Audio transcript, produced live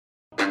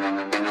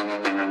Welcome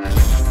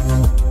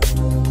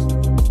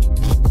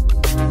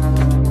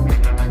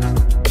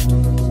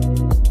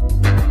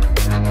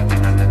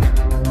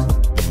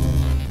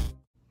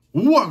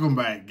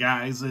back,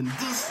 guys, and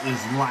this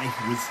is Life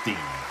with Steve.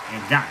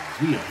 And guys,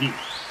 we are here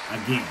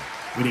again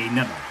with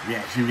another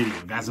reaction video.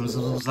 Guys, I'm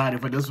so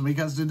excited for this one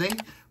because today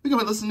we're going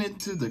to be listening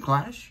to The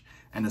Clash,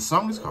 and the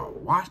song is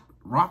called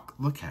Rock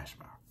the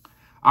Casbah.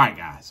 Alright,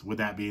 guys, with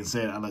that being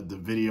said, I let the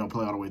video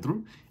play all the way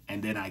through,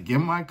 and then I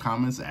give my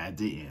comments at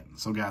the end.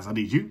 So, guys, I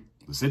need you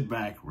to sit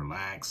back,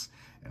 relax,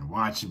 and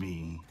watch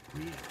me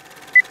react.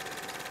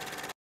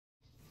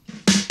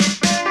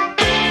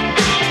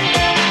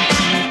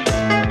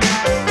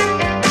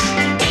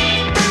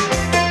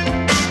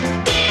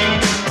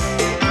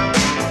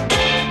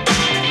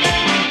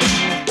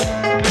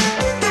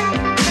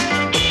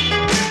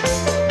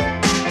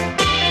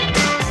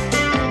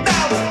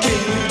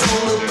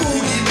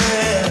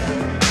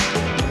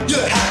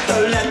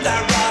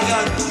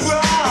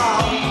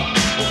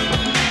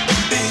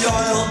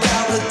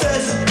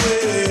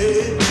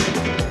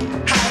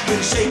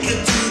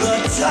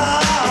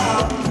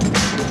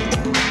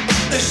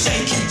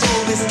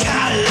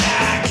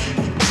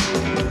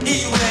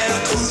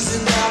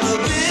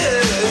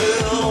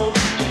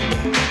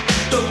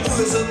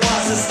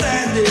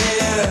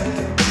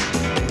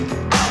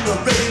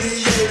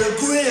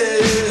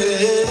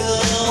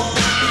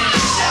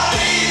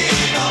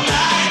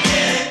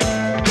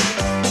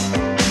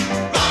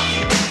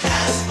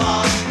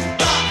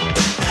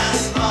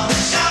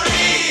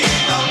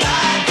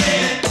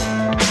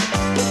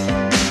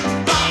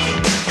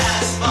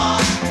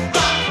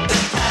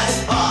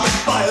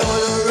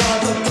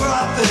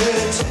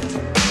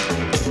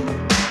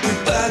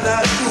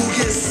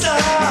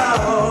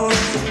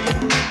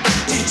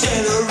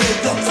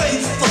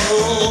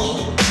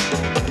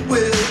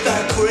 With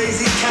that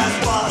crazy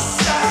Casbah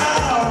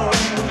sound,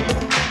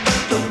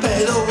 the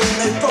pedal when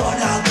they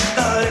brought out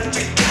the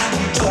electric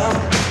cattle drum,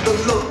 the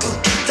local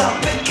guitar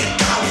picking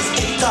drums,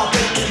 guitar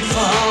picking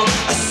fun.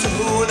 As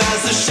soon as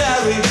the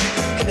sheriff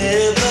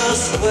cleared the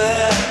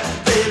square,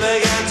 they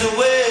began to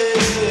wave.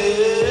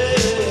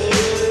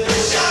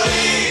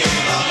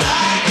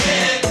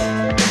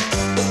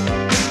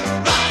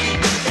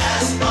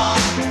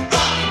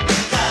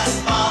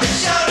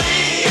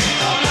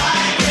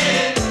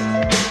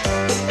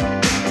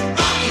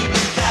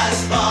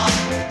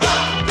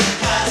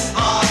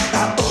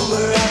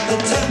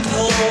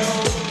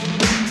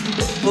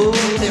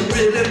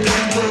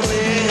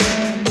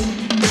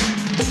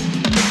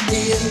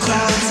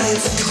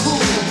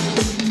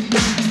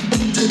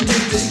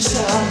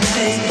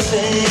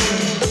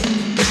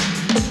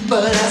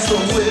 But as the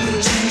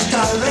wind changed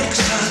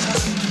direction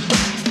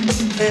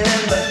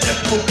and the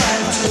tempo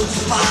began to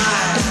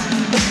fly,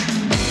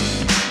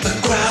 the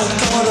crowd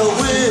got a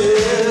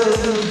whiff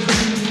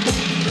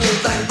of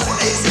that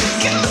crazy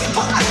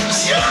Casbah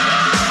jive.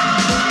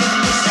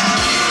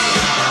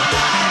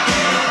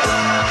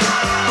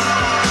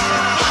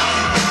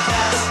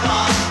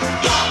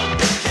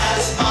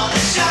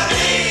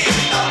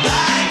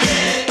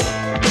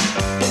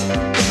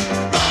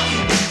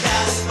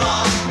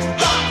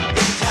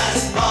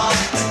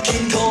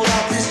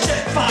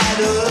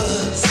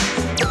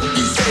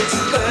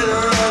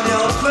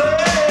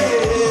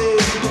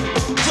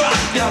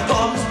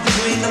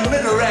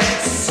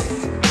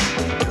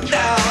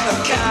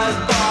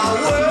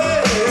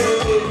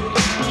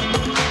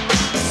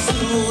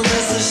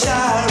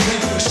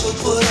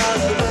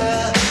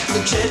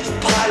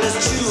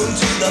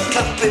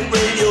 Cockpit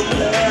radio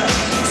blare.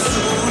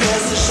 Soon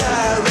as the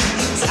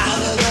sheriff's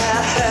out of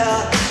their hair,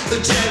 the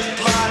jet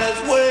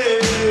pilots wave.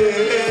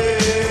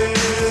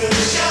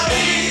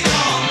 Shouty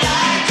don't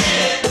like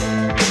it.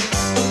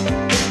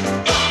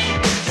 Rock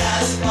the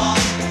Casbah,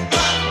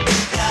 rock the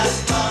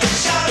Casbah.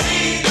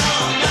 Shouty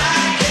don't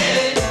like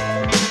it.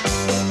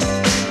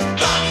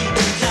 Rock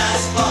the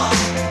Casbah,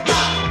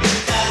 rock the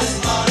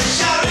Casbah.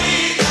 Shouty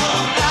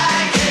don't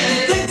like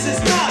it. Thinks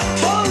it's not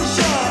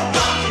kosher.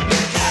 Rock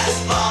the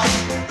Casbah.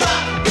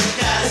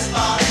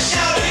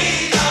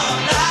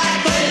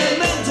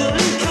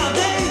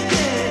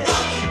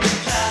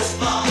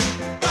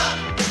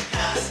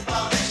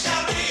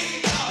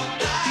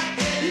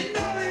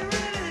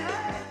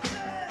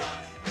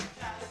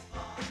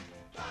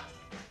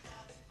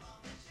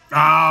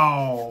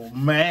 Oh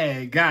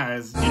man,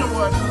 guys, you know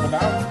what?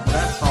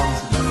 That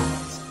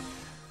song's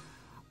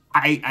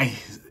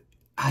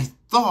I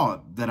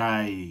thought that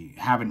I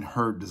haven't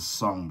heard this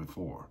song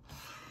before.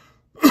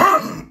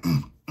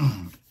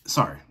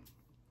 Sorry.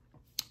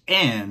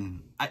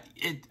 And I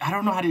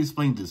don't know how to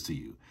explain this to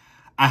you.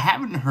 I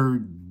haven't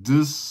heard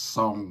this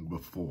song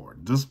before,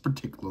 this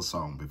particular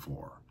song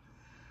before.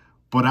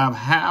 But I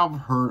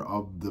have heard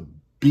of the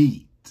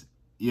beat,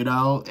 you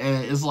know?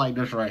 And it's like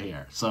this right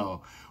here.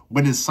 So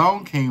when the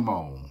song came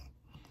on,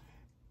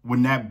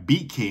 when that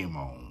beat came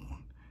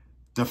on,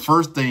 the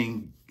first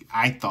thing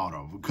I thought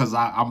of, because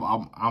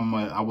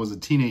I was a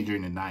teenager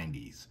in the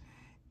 90s,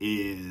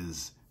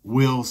 is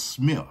Will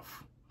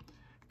Smith.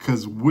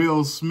 Because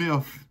Will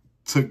Smith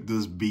took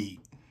this beat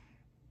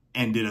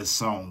and did a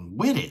song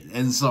with it.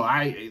 And so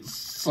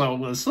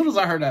as soon as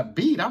I heard that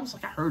beat, I was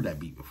like, I heard that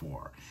beat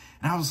before.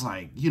 And I was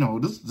like, you know,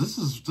 this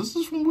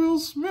is from Will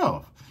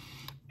Smith.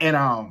 And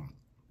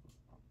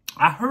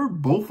I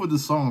heard both of the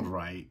songs,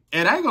 right?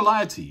 And I ain't gonna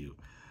lie to you,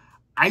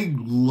 I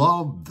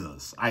love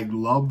this. I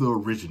love the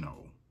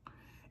original.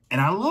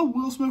 And I love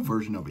Will Smith's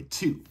version of it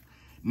too.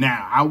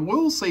 Now, I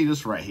will say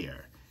this right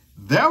here.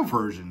 Their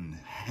version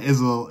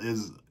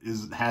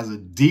has a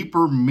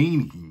deeper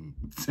meaning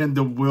than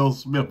the Will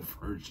Smith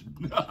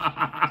version.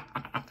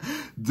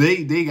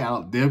 they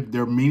got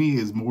their meaning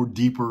is more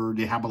deeper.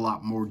 They have a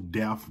lot more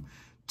depth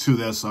to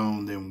their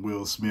song than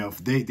Will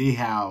Smith. They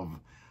have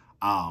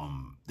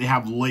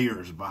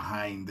layers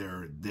behind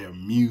their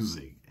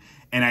music.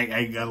 And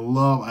I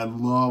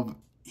love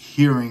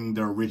hearing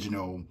the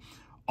original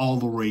all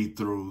the way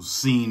through,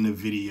 seeing the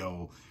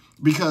video,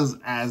 because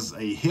as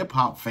a hip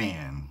hop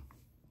fan,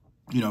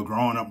 you know,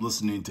 growing up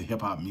listening to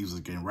hip hop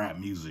music and rap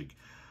music,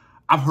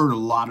 I've heard a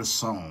lot of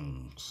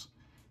songs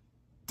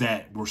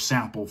that were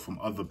sampled from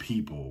other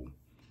people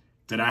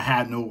that I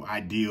had no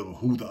idea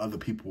who the other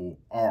people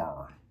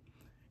are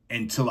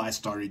until I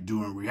started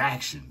doing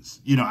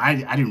reactions. You know, I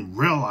didn't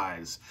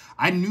realize.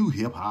 I knew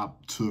hip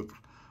hop took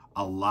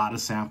a lot of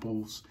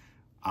samples,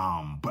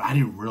 but I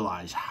didn't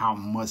realize how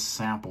much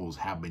samples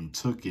have been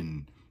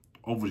taken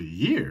over the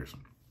years,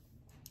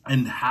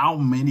 and how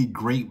many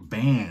great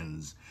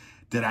bands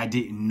that I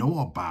didn't know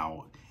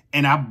about.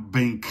 And I've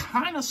been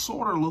kind of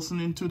sort of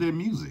listening to their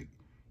music,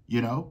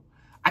 you know.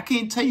 I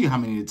can't tell you how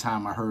many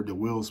times I heard the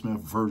Will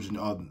Smith version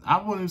of, I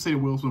wouldn't even say the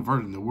Will Smith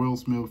version, the Will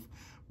Smith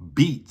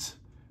beat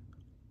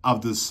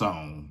of this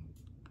song,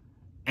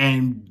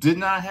 and did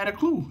not have a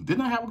clue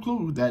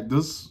that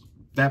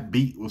that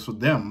beat was for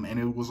them, and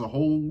it was a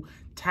whole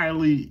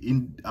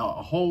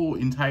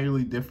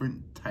entirely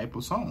different type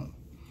of song.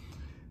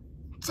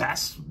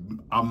 That's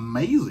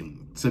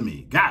amazing to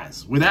me,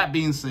 guys. With that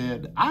being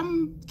said,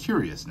 I'm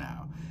curious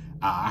now.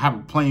 I have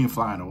a plane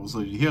flying over, so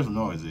you hear some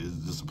noises.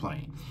 It's just a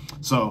plane.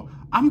 So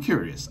I'm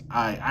curious.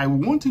 I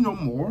want to know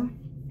more.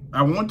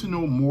 I want to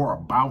know more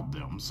about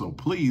them. So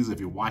please, if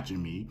you're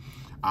watching me,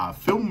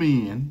 fill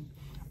me in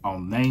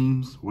on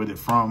names, where they're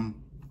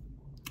from,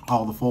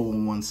 all the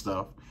 411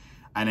 stuff,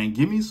 and then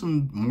give me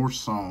some more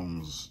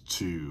songs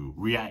to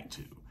react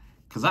to.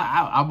 Cause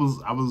I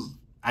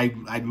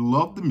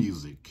love the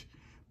music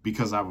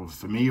because I was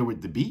familiar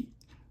with the beat,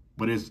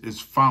 but it's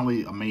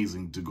finally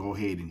amazing to go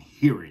ahead and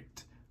hear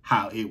it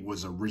how it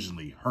was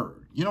originally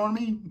heard. You know what I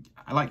mean?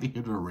 I like to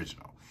hear the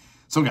original.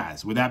 So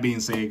guys, with that being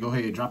said, go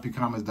ahead and drop your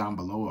comments down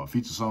below of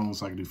future songs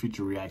so I can do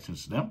future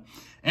reactions to them.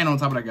 And on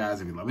top of that,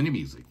 guys, if you love any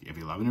music, if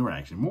you love any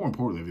reaction, more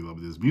importantly, if you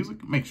love this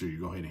music, make sure you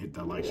go ahead and hit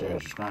that like, share,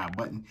 and subscribe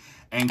button.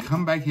 And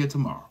come back here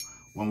tomorrow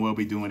when we'll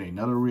be doing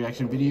another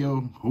reaction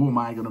video. Who am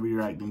I going to be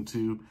reacting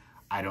to?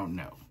 I don't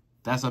know.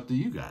 That's up to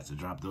you guys to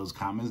drop those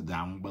comments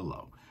down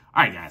below.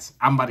 All right, guys,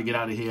 I'm about to get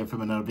out of here and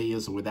film another video.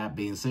 So with that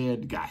being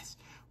said, guys,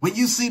 when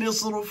you see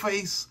this little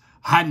face,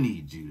 I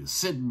need you to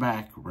sit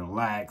back,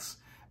 relax,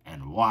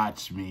 and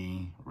watch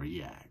me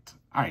react.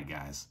 All right,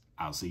 guys,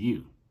 I'll see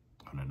you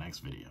on the next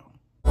video.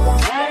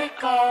 Let it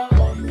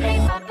go.